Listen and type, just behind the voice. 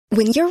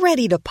When you're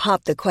ready to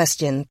pop the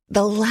question,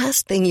 the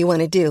last thing you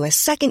want to do is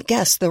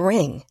second-guess the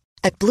ring.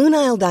 At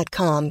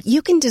BlueNile.com,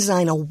 you can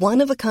design a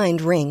one-of-a-kind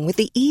ring with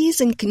the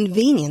ease and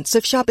convenience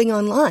of shopping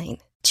online.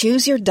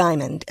 Choose your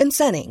diamond and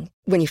setting.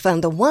 When you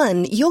find the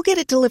one, you'll get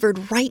it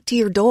delivered right to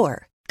your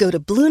door. Go to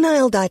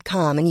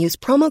BlueNile.com and use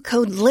promo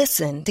code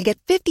LISTEN to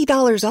get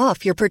 $50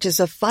 off your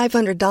purchase of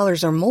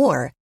 $500 or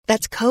more.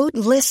 That's code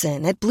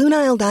LISTEN at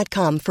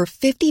BlueNile.com for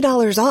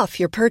 $50 off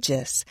your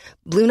purchase.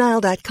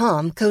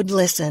 BlueNile.com, code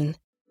LISTEN.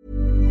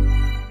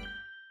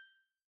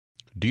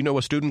 Do you know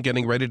a student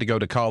getting ready to go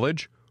to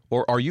college?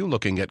 Or are you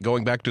looking at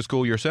going back to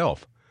school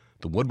yourself?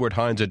 The Woodward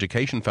Hines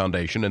Education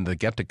Foundation and the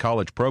Get to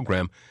College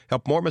program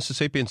help more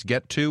Mississippians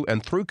get to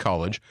and through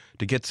college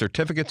to get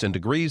certificates and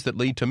degrees that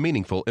lead to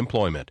meaningful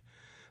employment.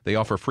 They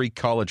offer free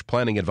college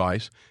planning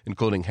advice,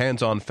 including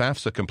hands-on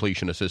FAFSA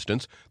completion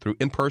assistance through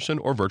in-person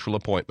or virtual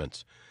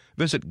appointments.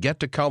 Visit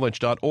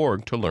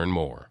gettocollege.org to learn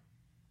more.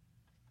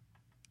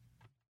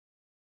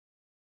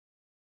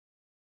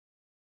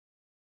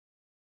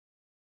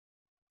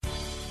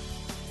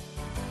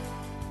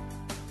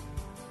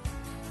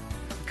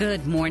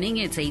 Good morning.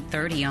 It's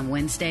 8:30 on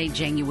Wednesday,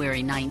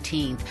 January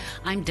 19th.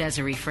 I'm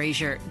Desiree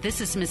Frazier.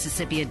 This is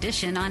Mississippi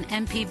Edition on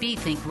MPB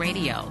Think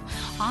Radio.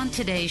 On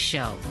today's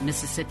show,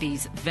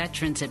 Mississippi's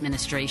Veterans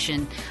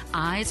Administration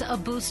eyes a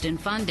boost in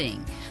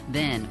funding.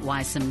 Then,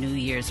 why some New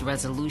Year's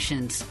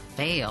resolutions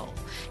fail.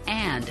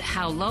 And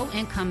how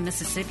low-income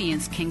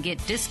Mississippians can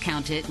get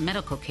discounted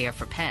medical care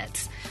for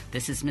pets.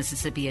 This is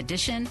Mississippi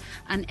Edition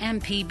on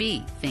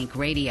MPB Think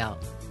Radio.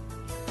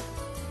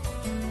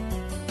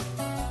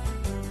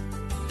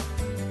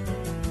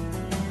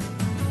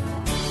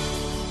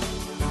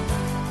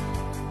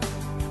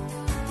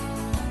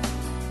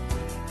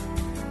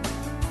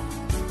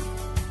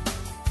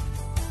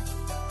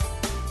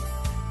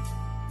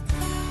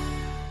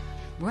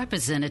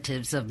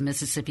 Representatives of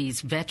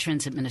Mississippi's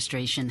Veterans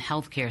Administration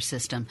healthcare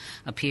system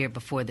appeared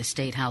before the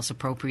State House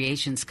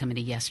Appropriations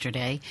Committee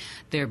yesterday.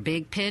 Their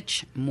big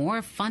pitch,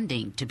 more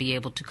funding to be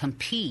able to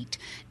compete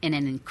in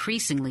an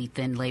increasingly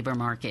thin labor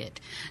market.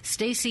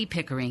 Stacey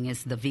Pickering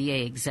is the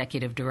VA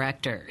Executive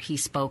Director. He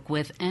spoke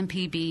with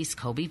MPB's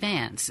Kobe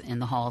Vance in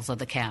the halls of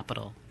the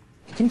Capitol.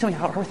 Can you tell me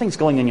how are things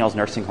going in y'all's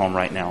nursing home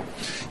right now?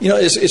 You know,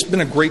 it's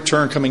been a great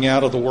turn coming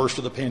out of the worst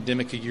of the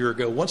pandemic a year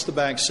ago. Once the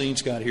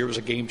vaccines got here, it was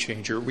a game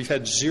changer. We've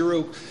had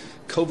zero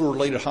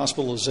COVID-related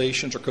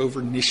hospitalizations or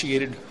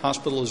COVID-initiated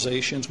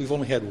hospitalizations. We've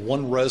only had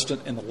one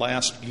resident in the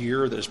last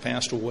year that has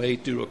passed away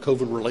due to a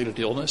COVID-related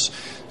illness.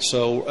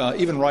 So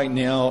even right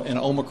now in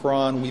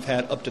Omicron, we've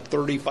had up to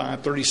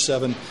 35,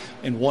 37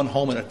 in one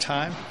home at a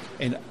time,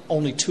 and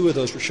only 2 of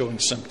those were showing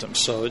symptoms.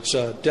 So it's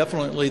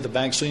definitely the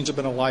vaccines have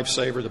been a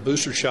lifesaver, the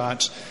booster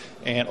shots,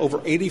 and over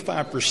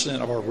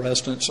 85% of our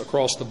residents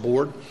across the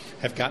board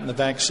have gotten the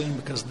vaccine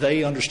because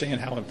they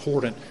understand how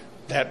important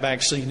that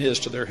vaccine is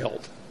to their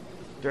health.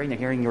 During the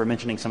hearing, you were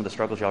mentioning some of the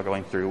struggles y'all are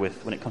going through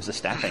with when it comes to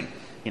staffing.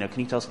 Can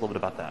you tell us a little bit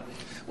about that?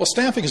 Well,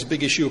 staffing is a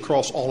big issue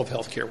across all of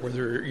healthcare,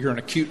 whether you're in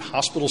an acute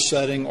hospital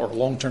setting or a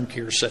long-term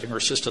care setting or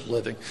assisted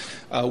living.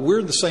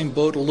 We're in the same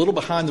boat, a little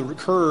behind the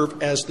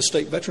curve as the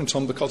state veterans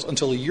home, because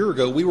until a year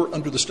ago, we were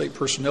under the state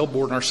personnel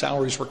board and our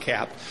salaries were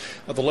capped.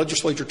 The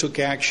legislature took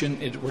action.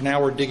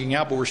 We're digging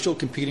out, but we're still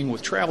competing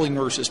with traveling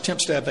nurses, temp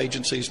staff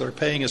agencies that are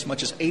paying as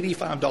much as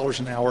 $85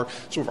 an hour.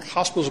 So if our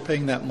hospitals are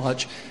paying that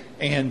much,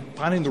 and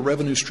finding the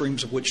revenue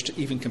streams of which to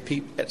even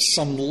compete at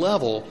some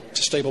level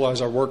to stabilize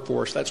our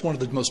workforce, that's one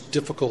of the most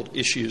difficult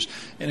issues.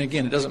 And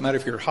again, it doesn't matter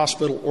if you're a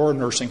hospital or a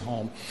nursing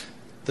home.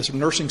 The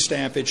nursing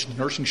staffage, the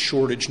nursing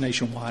shortage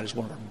nationwide is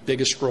one of our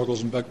biggest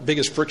struggles and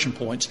biggest friction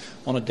points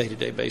on a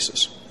day-to-day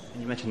basis.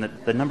 And you mentioned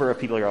that the number of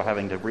people you're all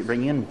having to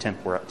bring in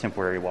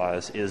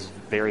temporary-wise is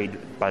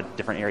varied by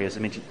different areas. I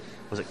mean,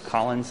 was it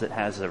Collins that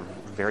has a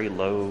very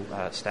low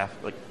staff,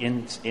 like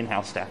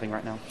in-house staffing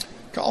right now?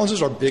 Collins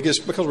is our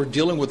biggest because we're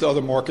dealing with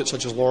other markets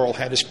such as Laurel,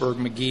 Hattiesburg,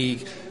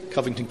 McGee,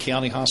 Covington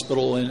County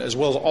Hospital, and as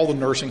well as all the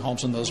nursing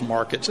homes in those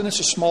markets. And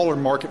it's a smaller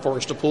market for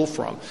us to pull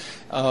from.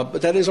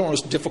 But that is our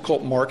most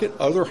difficult market.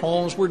 Other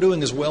homes we're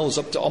doing as well as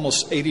up to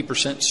almost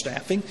 80%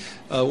 staffing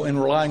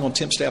and relying on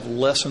temp staff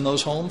less in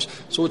those homes.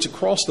 So it's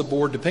across the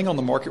board, depending on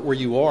the market where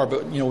you are.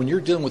 But, when you're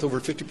dealing with over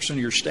 50% of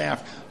your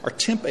staff, our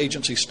temp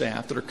agency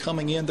staff that are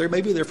coming in, they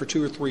may be there for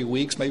 2 or 3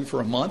 weeks, maybe for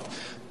a month.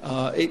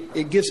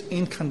 It gives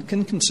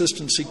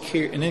inconsistency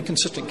care and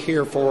inconsistent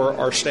care for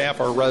our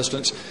staff, our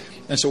residents.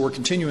 And so we're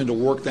continuing to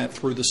work that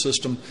through the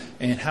system.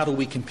 And how do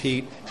we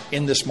compete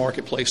in this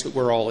marketplace that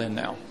we're all in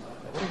now?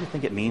 What do you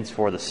think it means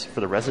for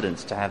the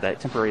residents to have that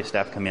temporary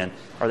staff come in?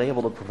 Are they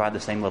able to provide the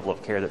same level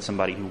of care that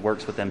somebody who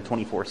works with them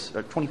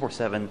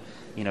 24/7,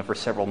 for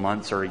several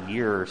months or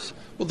years?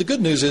 Well, the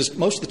good news is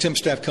most of the temp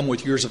staff come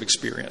with years of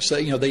experience.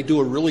 They do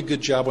a really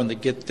good job when they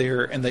get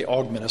there and they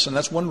augment us. And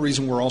that's one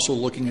reason we're also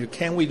looking at,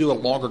 can we do a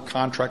longer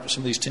contract with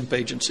some of these temp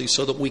agencies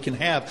so that we can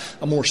have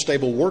a more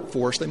stable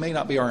workforce? They may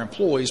not be our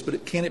employees,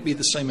 but can it be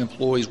the same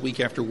employees week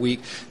after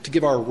week to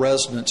give our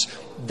residents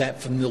that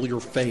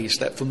familiar face,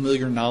 that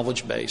familiar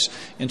knowledge base?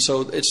 And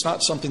so it's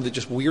not something that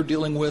just we're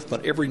dealing with,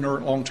 but every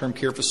long-term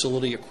care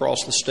facility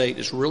across the state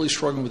is really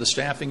struggling with the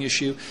staffing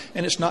issue.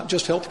 And it's not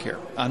just healthcare.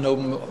 I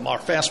know our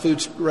fast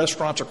food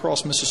restaurants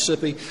across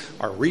Mississippi,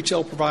 our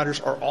retail providers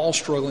are all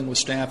struggling with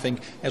staffing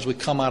as we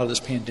come out of this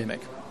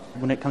pandemic.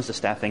 When it comes to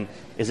staffing,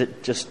 is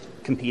it just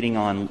competing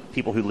on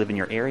people who live in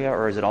your area,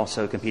 or is it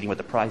also competing with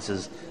the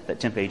prices that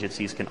temp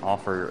agencies can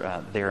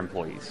offer their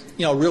employees?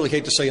 I really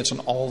hate to say it's an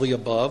all the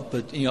above,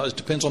 but it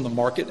depends on the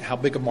market. How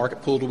big a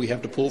market pool do we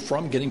have to pull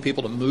from? Getting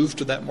people to move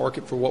to that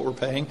market for what we're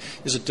paying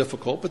is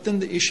difficult. But then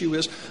the issue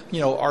is,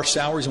 our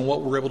salaries and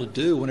what we're able to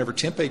do whenever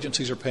temp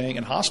agencies are paying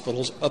in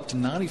hospitals up to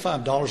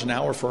 $95 an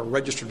hour for a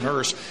registered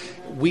nurse,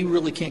 we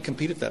really can't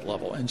compete at that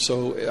level. And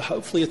so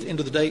hopefully at the end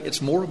of the day,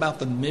 it's more about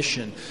the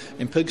mission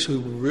and pigs who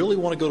really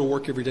want to go to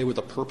work every day with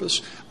a purpose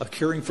of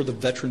caring for the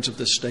veterans of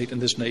this state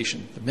and this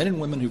nation. The men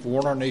and women who've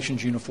worn our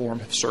nation's uniform,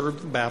 have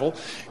served in battle.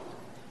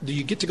 Do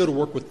you get to go to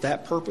work with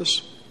that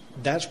purpose?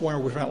 That's where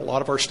we've had a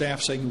lot of our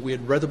staff saying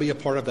we'd rather be a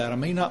part of that. I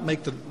may not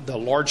make the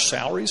large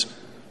salaries,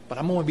 but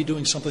I'm going to be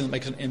doing something that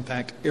makes an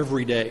impact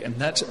every day. And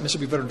that's at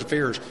Mississippi Veterans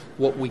Affairs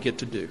what we get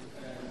to do.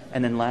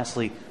 And then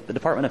lastly, the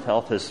Department of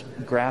Health has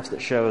graphs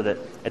that show that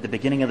at the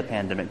beginning of the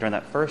pandemic, during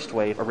that first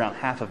wave, around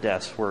half of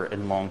deaths were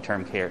in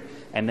long-term care.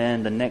 And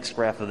then the next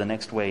graph of the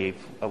next wave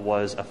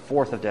was a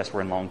fourth of deaths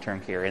were in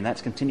long-term care. And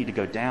that's continued to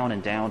go down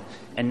and down.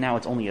 And now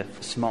it's only a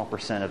small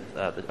percent of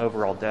the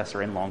overall deaths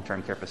are in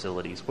long-term care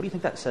facilities. What do you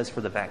think that says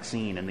for the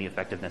vaccine and the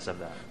effectiveness of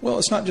that? Well,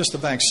 it's not just the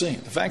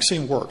vaccine. The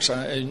vaccine works.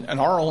 In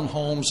our own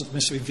homes at the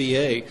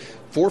Mississippi VA,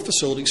 4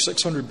 facilities,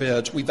 600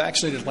 beds. We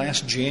vaccinated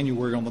last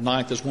January on the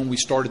 9th is when we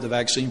started the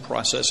vaccine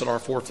process at our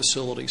 4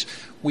 facilities.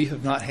 We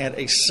have not had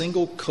a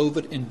single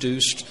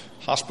COVID-induced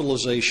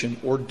hospitalization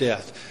or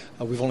death.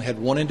 We've only had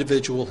one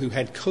individual who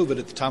had COVID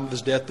at the time of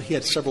his death, but he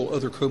had several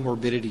other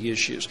comorbidity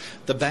issues.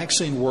 The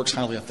vaccine works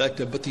highly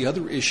effective, but the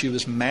other issue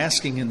is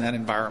masking in that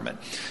environment.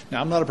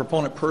 Now, I'm not a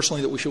proponent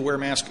personally that we should wear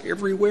masks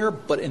everywhere,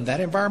 but in that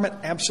environment,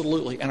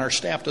 absolutely. And our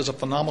staff does a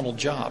phenomenal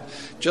job.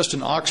 Just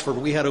in Oxford,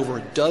 we had over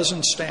a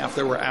dozen staff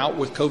that were out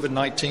with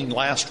COVID-19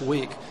 last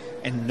week,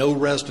 and no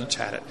residents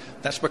had it.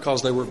 That's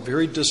because they were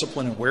very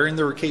disciplined in wearing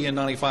their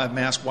KN95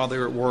 mask while they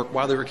were at work,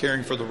 while they were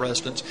caring for the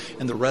residents,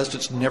 and the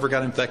residents never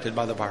got infected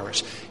by the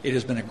virus. It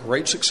has been a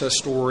great success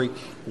story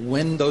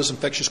when those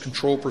infectious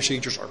control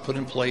procedures are put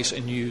in place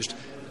and used,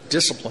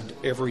 disciplined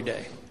every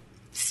day.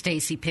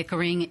 Stacy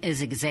Pickering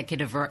is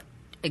Executive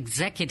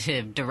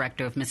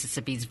Director of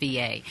Mississippi's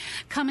VA.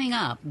 Coming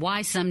up,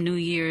 why some New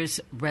Year's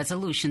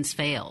resolutions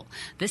fail.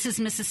 This is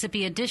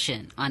Mississippi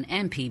Edition on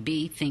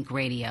MPB Think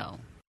Radio.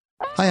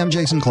 Hi, I'm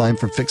Jason Klein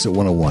from Fix It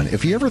 101.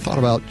 If you ever thought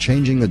about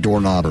changing the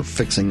doorknob or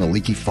fixing a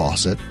leaky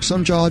faucet,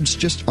 some jobs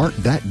just aren't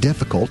that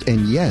difficult,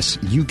 and yes,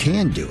 you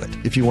can do it.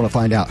 If you want to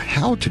find out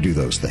how to do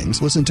those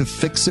things, listen to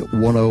Fix It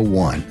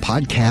 101,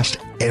 podcast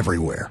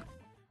everywhere.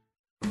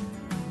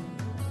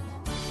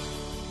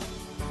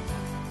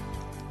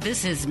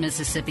 This is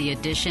Mississippi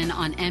Edition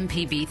on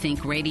MPB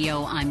Think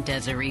Radio. I'm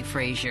Desiree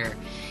Frazier.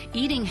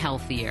 Eating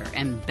healthier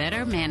and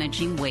better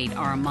managing weight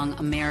are among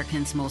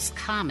Americans' most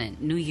common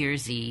New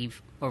Year's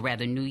Eve, or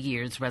rather New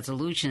Year's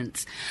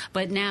resolutions.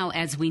 But now,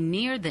 as we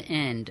near the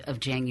end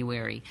of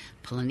January,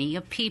 plenty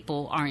of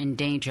people are in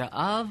danger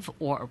of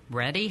or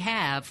already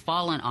have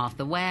fallen off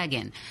the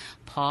wagon.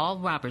 Paul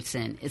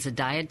Robertson is a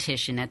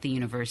dietitian at the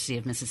University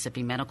of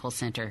Mississippi Medical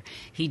Center.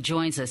 He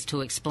joins us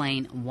to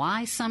explain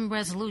why some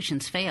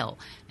resolutions fail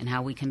and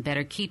how we can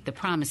better keep the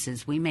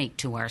promises we make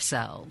to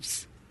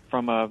ourselves.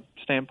 From a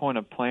standpoint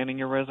of planning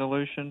your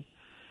resolution,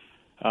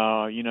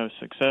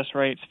 success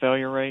rates,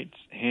 failure rates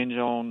hinge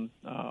on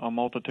a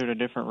multitude of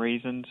different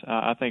reasons.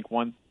 I think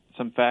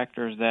some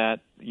factors that,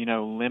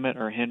 limit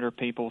or hinder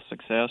people's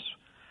success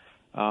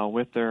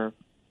with their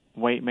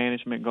weight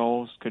management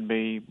goals could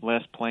be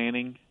less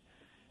planning.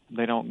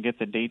 They don't get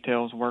the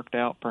details worked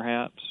out,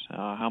 perhaps,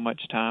 how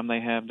much time they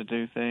have to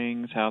do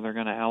things, how they're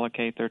going to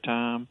allocate their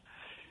time.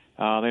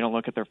 They don't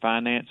look at their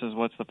finances,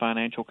 what's the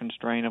financial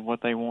constraint of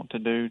what they want to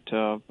do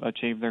to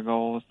achieve their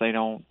goals. They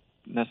don't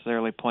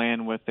necessarily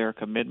plan with their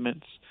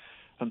commitments.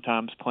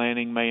 Sometimes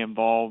planning may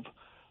involve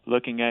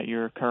looking at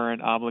your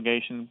current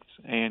obligations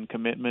and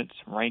commitments,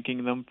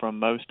 ranking them from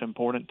most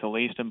important to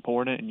least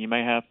important, and you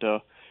may have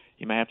to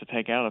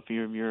take out a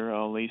few of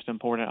your least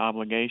important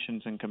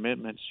obligations and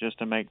commitments just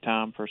to make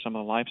time for some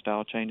of the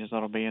lifestyle changes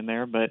that'll be in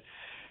there.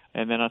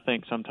 And then I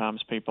think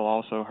sometimes people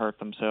also hurt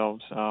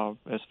themselves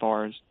as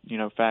far as,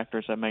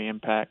 factors that may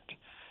impact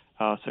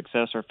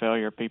success or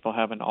failure. People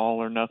have an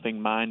all or nothing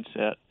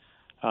mindset.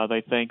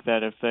 They think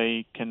that if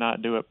they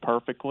cannot do it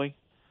perfectly,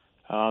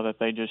 that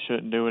they just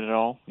shouldn't do it at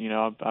all.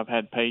 I've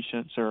had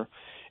patients or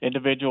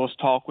individuals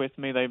talk with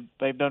me.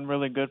 They've done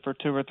really good for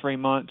 2 or 3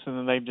 months, and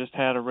then they've just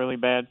had a really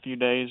bad few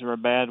days or a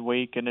bad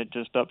week, and it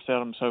just upset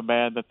them so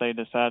bad that they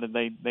decided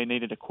they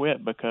needed to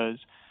quit because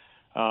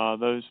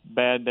those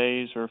bad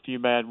days or a few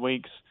bad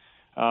weeks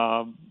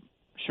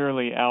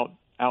surely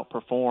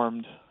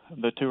outperformed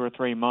the 2 or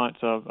 3 months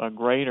of a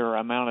greater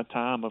amount of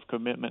time of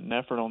commitment and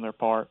effort on their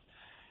part.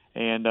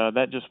 And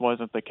that just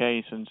wasn't the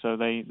case, and so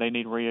they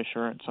need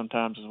reassurance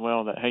sometimes as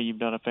well that, hey, you've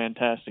done a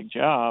fantastic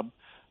job.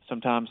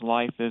 Sometimes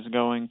life is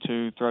going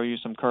to throw you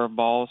some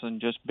curveballs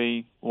and just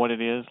be what it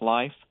is,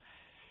 life.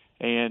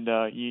 And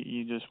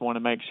you just want to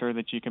make sure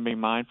that you can be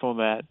mindful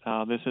that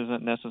this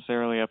isn't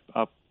necessarily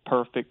a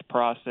perfect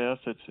process.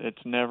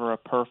 It's never a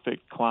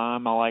perfect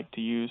climb. I like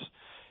to use,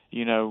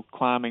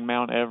 climbing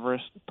Mount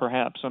Everest.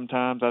 Perhaps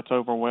sometimes that's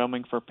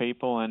overwhelming for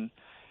people, and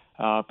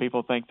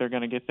people think they're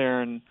going to get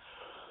there and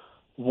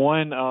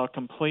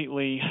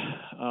completely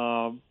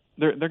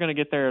they're going to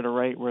get there at a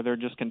rate where they're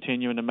just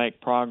continuing to make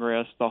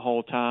progress the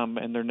whole time,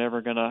 and they're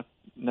never going to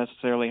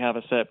necessarily have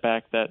a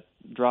setback that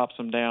drops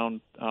them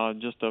down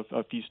just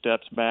a few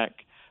steps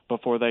back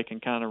before they can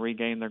kind of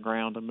regain their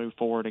ground and move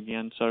forward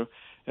again. So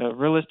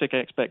realistic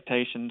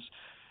expectations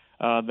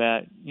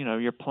that,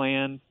 your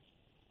plan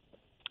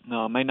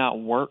may not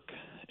work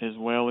as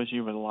well as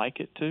you would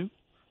like it to,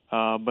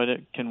 but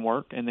it can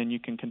work, and then you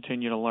can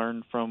continue to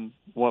learn from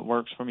what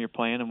works from your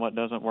plan and what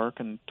doesn't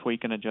work and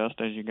tweak and adjust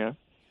as you go.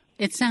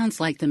 It sounds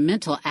like the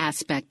mental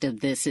aspect of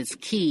this is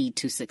key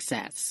to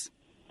success.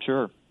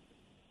 Sure.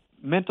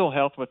 Mental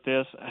health with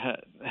this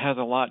has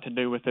a lot to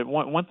do with it.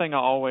 One thing I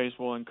always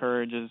will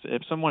encourage is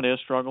if someone is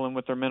struggling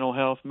with their mental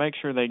health, make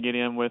sure they get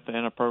in with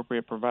an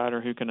appropriate provider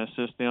who can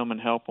assist them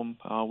and help them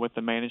with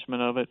the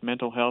management of it.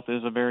 Mental health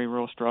is a very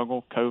real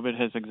struggle. COVID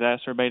has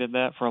exacerbated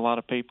that for a lot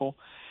of people.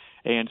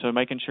 And so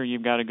making sure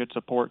you've got a good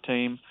support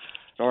team,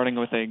 starting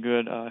with a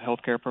good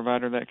healthcare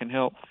provider that can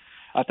help.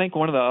 I think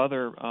one of the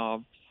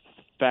other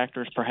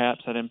factors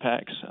perhaps that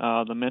impacts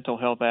the mental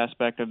health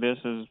aspect of this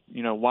is,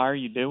 why are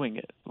you doing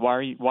it? Why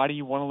do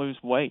you want to lose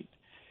weight?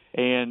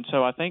 And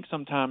so I think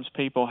sometimes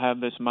people have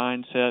this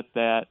mindset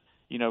that,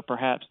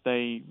 perhaps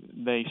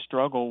they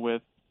struggle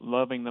with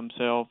loving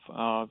themselves,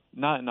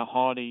 not in a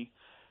haughty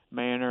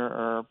manner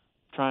or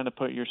trying to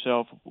put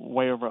yourself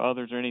way over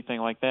others or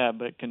anything like that,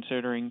 but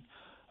considering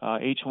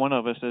each one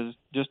of us is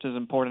just as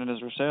important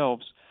as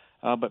ourselves.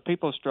 But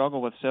people struggle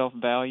with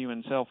self-value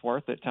and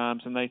self-worth at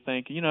times, and they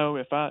think,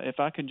 if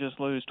I could just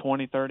lose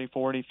 20, 30,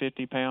 40,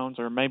 50 pounds,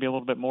 or maybe a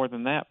little bit more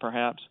than that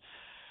perhaps,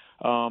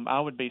 I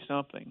would be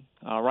something.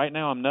 Right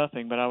now I'm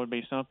nothing, but I would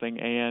be something.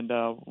 And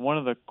one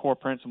of the core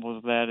principles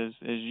of that is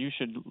you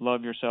should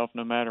love yourself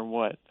no matter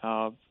what.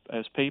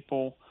 As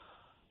people,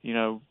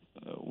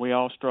 we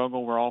all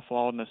struggle. We're all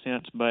flawed in a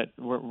sense, but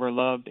we're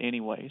loved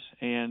anyways.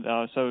 And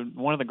so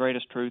one of the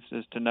greatest truths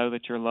is to know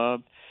that you're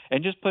loved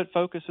and just put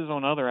focuses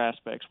on other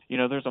aspects.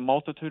 There's a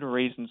multitude of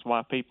reasons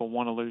why people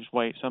want to lose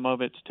weight. Some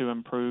of it's to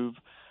improve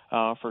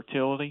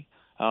fertility.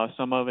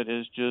 Some of it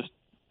is just,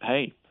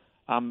 hey,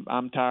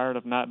 I'm tired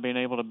of not being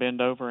able to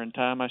bend over and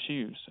tie my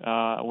shoes.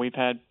 We've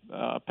had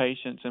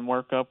patients in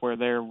workup where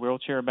they're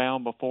wheelchair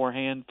bound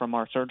beforehand from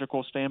our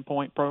surgical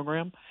standpoint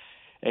program.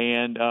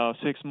 And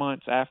 6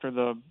 months after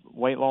the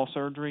weight loss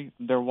surgery,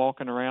 they're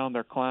walking around,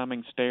 they're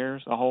climbing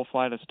stairs, a whole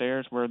flight of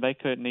stairs where they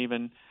couldn't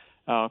even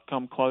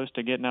come close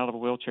to getting out of a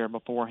wheelchair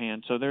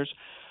beforehand. So there's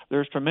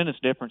tremendous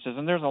differences,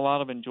 and there's a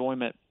lot of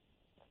enjoyment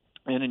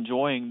in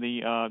enjoying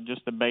the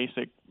just the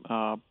basic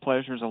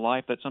pleasures of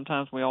life that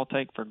sometimes we all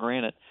take for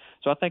granted.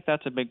 So I think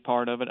that's a big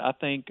part of it. I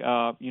think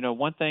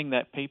one thing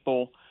that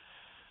people,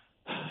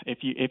 if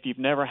you've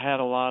never had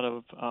a lot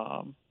of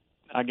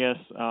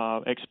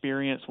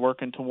experience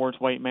working towards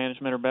weight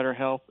management or better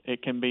health,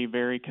 it can be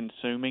very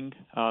consuming.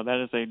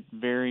 That is a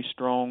very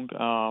strong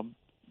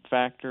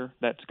factor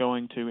that's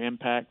going to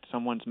impact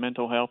someone's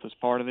mental health as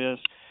part of this.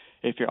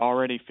 If you're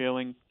already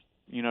feeling,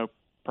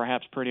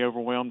 perhaps pretty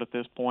overwhelmed at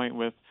this point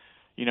with,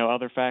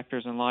 other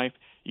factors in life,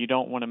 you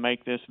don't want to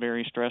make this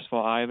very stressful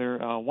either.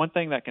 One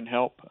thing that can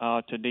help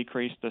to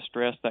decrease the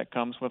stress that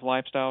comes with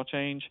lifestyle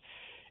change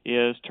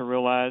is to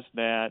realize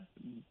that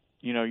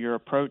your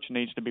approach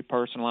needs to be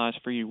personalized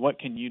for you. What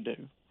can you do?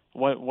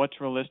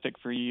 What's realistic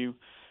for you?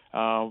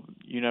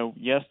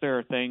 Yes, there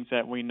are things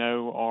that we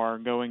know are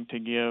going to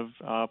give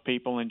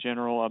people in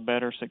general a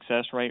better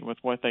success rate with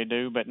what they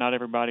do, but not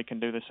everybody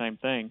can do the same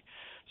thing.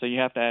 So you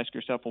have to ask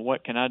yourself, well,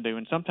 what can I do?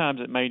 And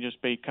sometimes it may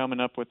just be coming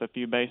up with a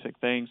few basic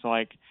things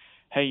like,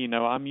 hey,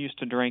 I'm used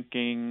to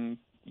drinking,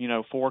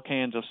 4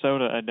 cans of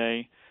soda a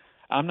day.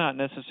 I'm not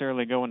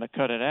necessarily going to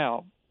cut it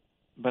out,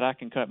 but I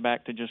can cut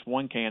back to just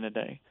 1 can a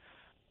day.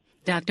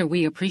 Doctor,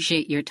 we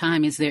appreciate your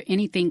time. Is there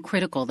anything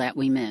critical that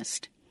we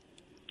missed?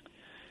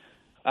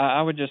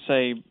 I would just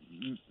say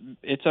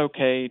it's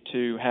okay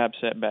to have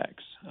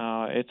setbacks.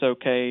 It's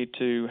okay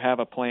to have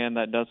a plan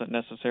that doesn't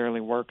necessarily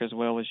work as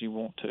well as you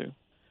want to.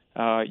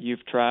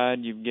 You've tried,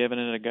 you've given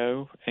it a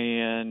go,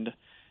 and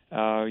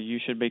you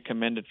should be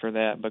commended for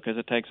that because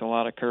it takes a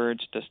lot of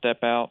courage to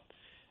step out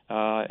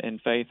in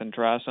faith and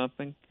try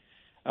something.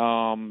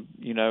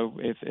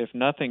 If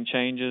nothing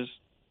changes,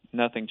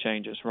 nothing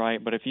changes,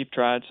 right? But if you've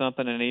tried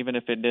something and even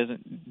if it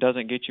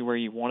doesn't get you where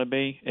you want to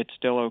be, it's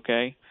still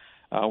okay.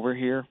 We're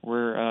here.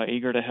 We're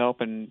eager to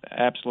help and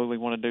absolutely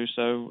want to do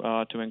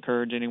so to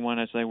encourage anyone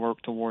as they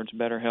work towards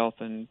better health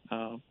in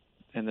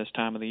this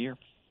time of the year.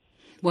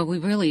 Well, we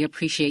really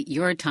appreciate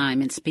your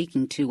time in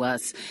speaking to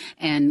us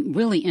and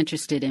really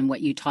interested in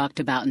what you talked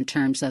about in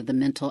terms of the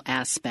mental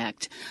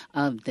aspect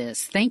of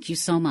this. Thank you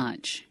so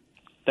much.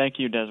 Thank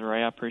you,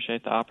 Desiree. I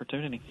appreciate the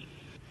opportunity.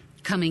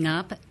 Coming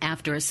up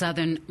after a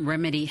Southern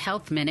Remedy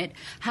Health Minute,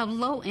 how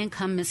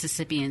low-income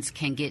Mississippians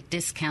can get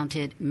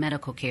discounted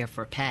medical care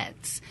for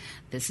pets.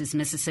 This is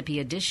Mississippi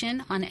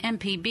Edition on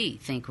MPB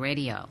Think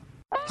Radio.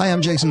 Hi,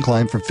 I'm Jason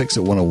Klein from Fix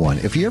It 101.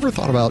 If you ever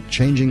thought about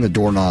changing the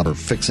doorknob or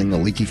fixing a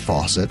leaky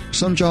faucet,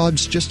 some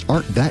jobs just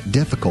aren't that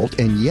difficult,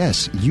 and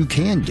yes, you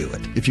can do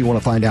it. If you want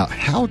to find out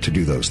how to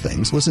do those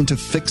things, listen to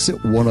Fix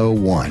It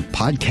 101,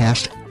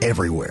 podcast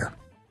everywhere.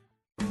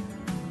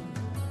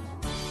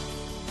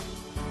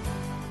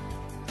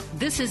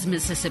 This is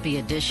Mississippi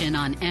Edition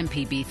on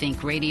MPB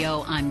Think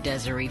Radio. I'm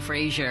Desiree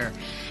Frazier.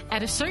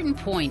 At a certain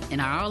point in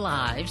our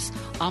lives,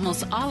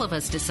 almost all of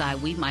us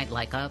decide we might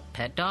like a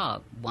pet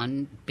dog.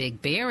 One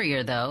big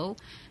barrier, though,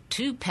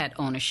 to pet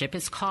ownership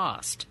is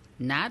cost.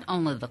 Not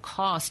only the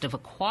cost of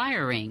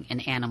acquiring an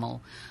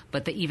animal,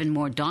 but the even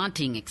more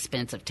daunting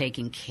expense of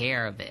taking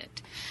care of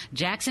it.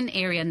 Jackson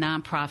area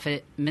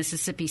nonprofit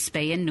Mississippi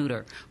Spay and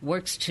Neuter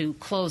works to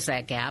close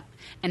that gap,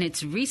 and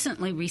it's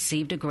recently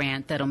received a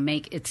grant that'll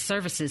make its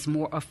services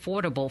more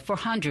affordable for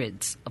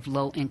hundreds of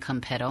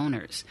low-income pet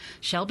owners.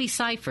 Shelby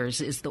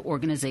Cyphers is the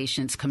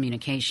organization's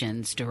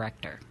communications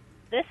director.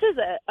 This is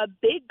a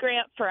big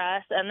grant for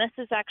us, and this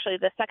is actually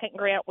the second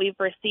grant we've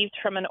received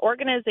from an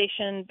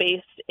organization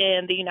based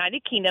in the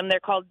United Kingdom. They're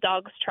called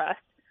Dogs Trust,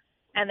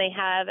 and they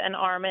have an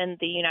arm in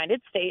the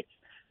United States.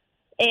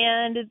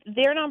 And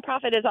their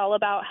nonprofit is all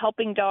about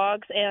helping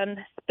dogs, and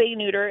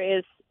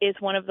spay-neuter is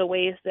one of the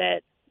ways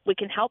that we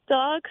can help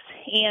dogs,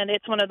 and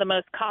it's one of the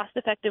most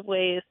cost-effective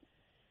ways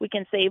we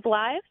can save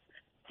lives.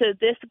 So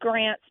this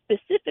grant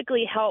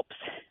specifically helps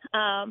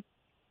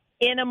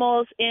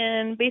animals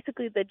in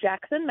basically the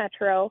Jackson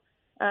Metro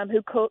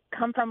who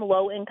come from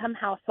low-income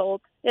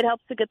households. It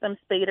helps to get them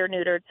spayed or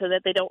neutered so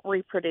that they don't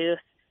reproduce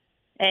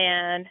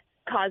and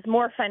cause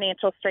more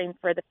financial strain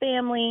for the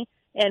family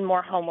and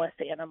more homeless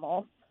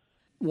animals.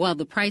 Well,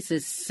 the price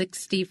is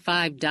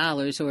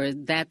 $65, or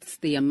that's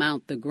the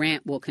amount the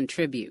grant will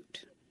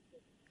contribute.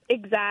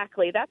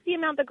 Exactly. That's the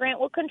amount the grant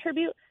will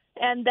contribute,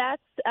 and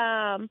that's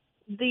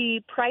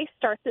the price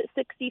starts at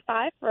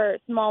 $65 for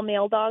small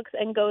male dogs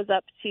and goes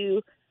up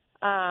to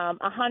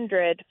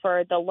 $100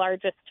 for the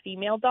largest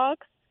female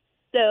dogs.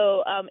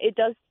 So it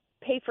does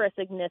pay for a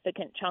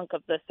significant chunk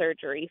of the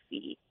surgery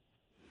fee.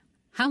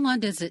 How long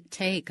does it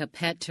take a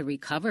pet to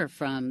recover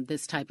from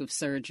this type of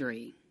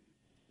surgery?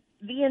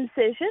 The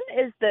incision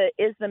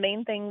is the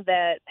main thing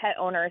that pet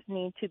owners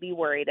need to be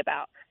worried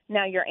about.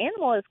 Now, your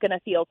animal is going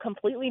to feel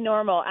completely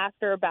normal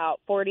after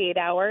about 48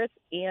 hours,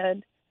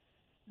 and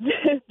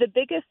the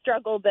biggest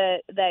struggle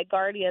that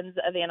guardians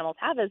of animals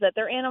have is that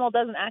their animal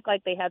doesn't act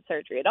like they had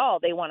surgery at all.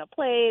 They want to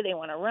play, they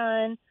want to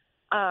run,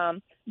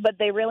 but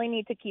they really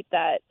need to keep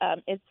that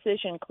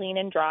incision clean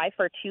and dry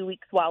for 2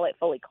 weeks while it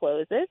fully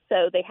closes.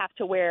 So they have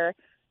to wear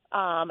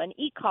an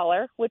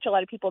e-collar, which a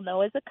lot of people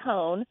know as a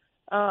cone,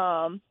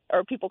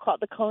 or people call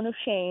it the cone of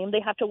shame.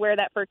 They have to wear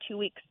that for 2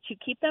 weeks to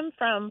keep them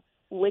from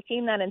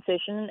licking that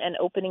incision and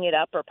opening it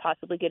up or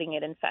possibly getting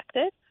it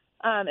infected.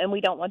 And we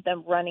don't want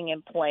them running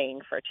and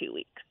playing for 2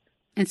 weeks.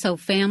 And so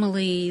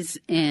families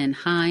in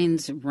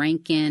Hinds,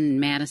 Rankin,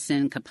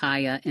 Madison,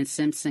 Copiah, and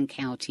Simpson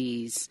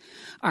counties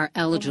are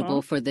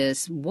eligible for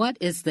this. What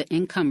is the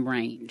income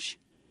range?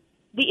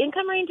 The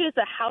income range is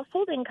a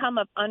household income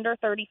of under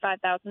 $35,000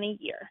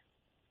 a year.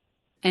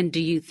 And do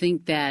you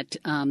think that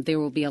there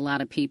will be a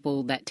lot of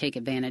people that take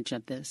advantage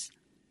of this?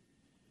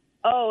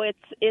 Oh,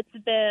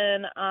 it's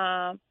been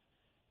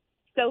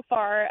so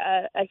far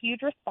a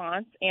huge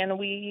response, and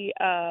we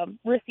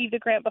received a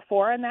grant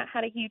before, and that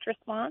had a huge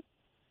response.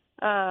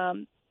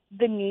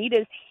 The need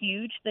is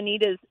huge. The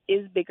need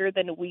is bigger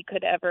than we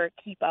could ever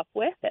keep up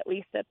with, at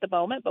least at the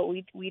moment, but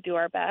we do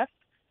our best.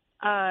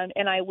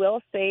 And I will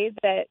say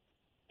that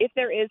if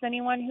there is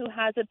anyone who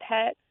has a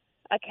pet,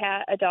 a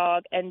cat, a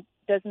dog, and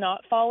does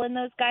not fall in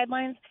those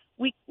guidelines,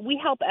 we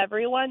help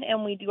everyone,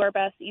 and we do our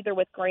best either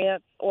with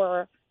grants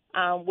or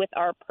with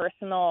our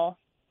personal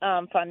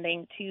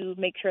funding to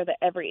make sure that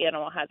every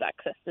animal has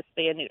access to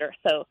spay and neuter.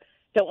 So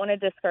don't want to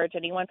discourage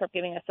anyone from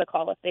giving us a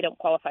call if they don't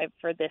qualify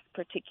for this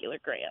particular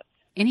grant.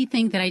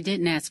 Anything that I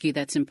didn't ask you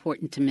that's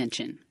important to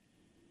mention?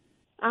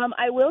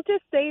 I will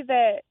just say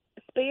that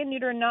spay and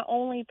neuter not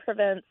only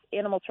prevents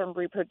animals from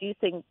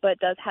reproducing, but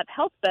does have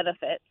health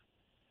benefits.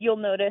 You'll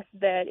notice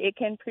that it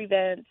can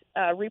prevent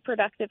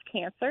reproductive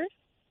cancers,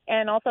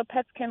 and also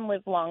pets can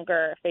live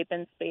longer if they've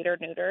been spayed or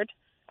neutered.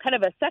 Kind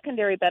of a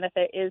secondary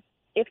benefit is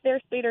if they're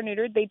spayed or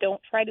neutered, they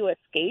don't try to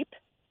escape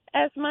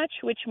as much,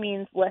 which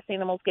means less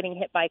animals getting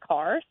hit by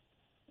cars.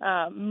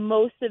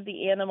 Most of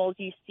the animals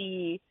you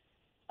see,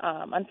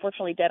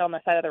 unfortunately, dead on the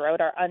side of the road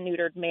are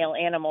unneutered male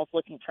animals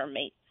looking for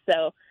mates.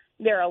 So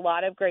there are a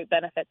lot of great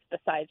benefits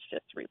besides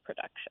just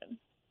reproduction.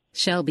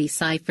 Shelby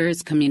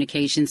Cyphers,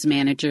 Communications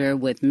Manager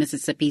with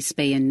Mississippi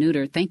Spay and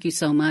Neuter, thank you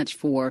so much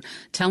for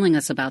telling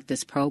us about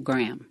this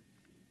program.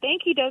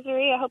 Thank you,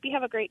 Desiree. I hope you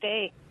have a great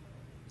day.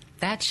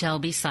 That's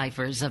Shelby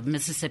Cyphers of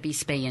Mississippi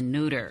Spay and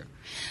Neuter.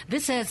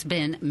 This has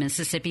been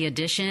Mississippi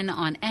Edition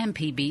on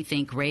MPB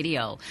Think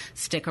Radio.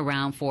 Stick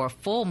around for a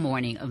full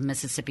morning of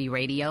Mississippi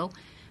radio.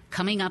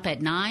 Coming up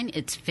at 9,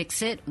 it's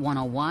Fix It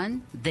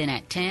 101. Then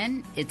at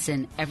 10, it's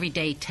in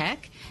Everyday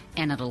Tech.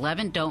 And at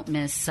 11, don't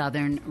miss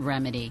Southern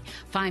Remedy.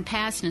 Find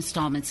past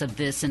installments of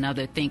this and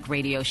other Think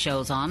Radio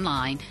shows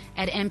online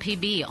at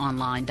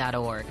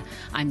mpbonline.org.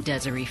 I'm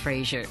Desiree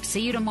Frazier.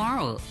 See you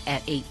tomorrow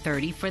at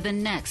 8:30 for the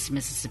next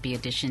Mississippi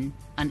Edition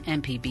on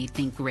MPB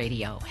Think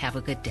Radio. Have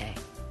a good day.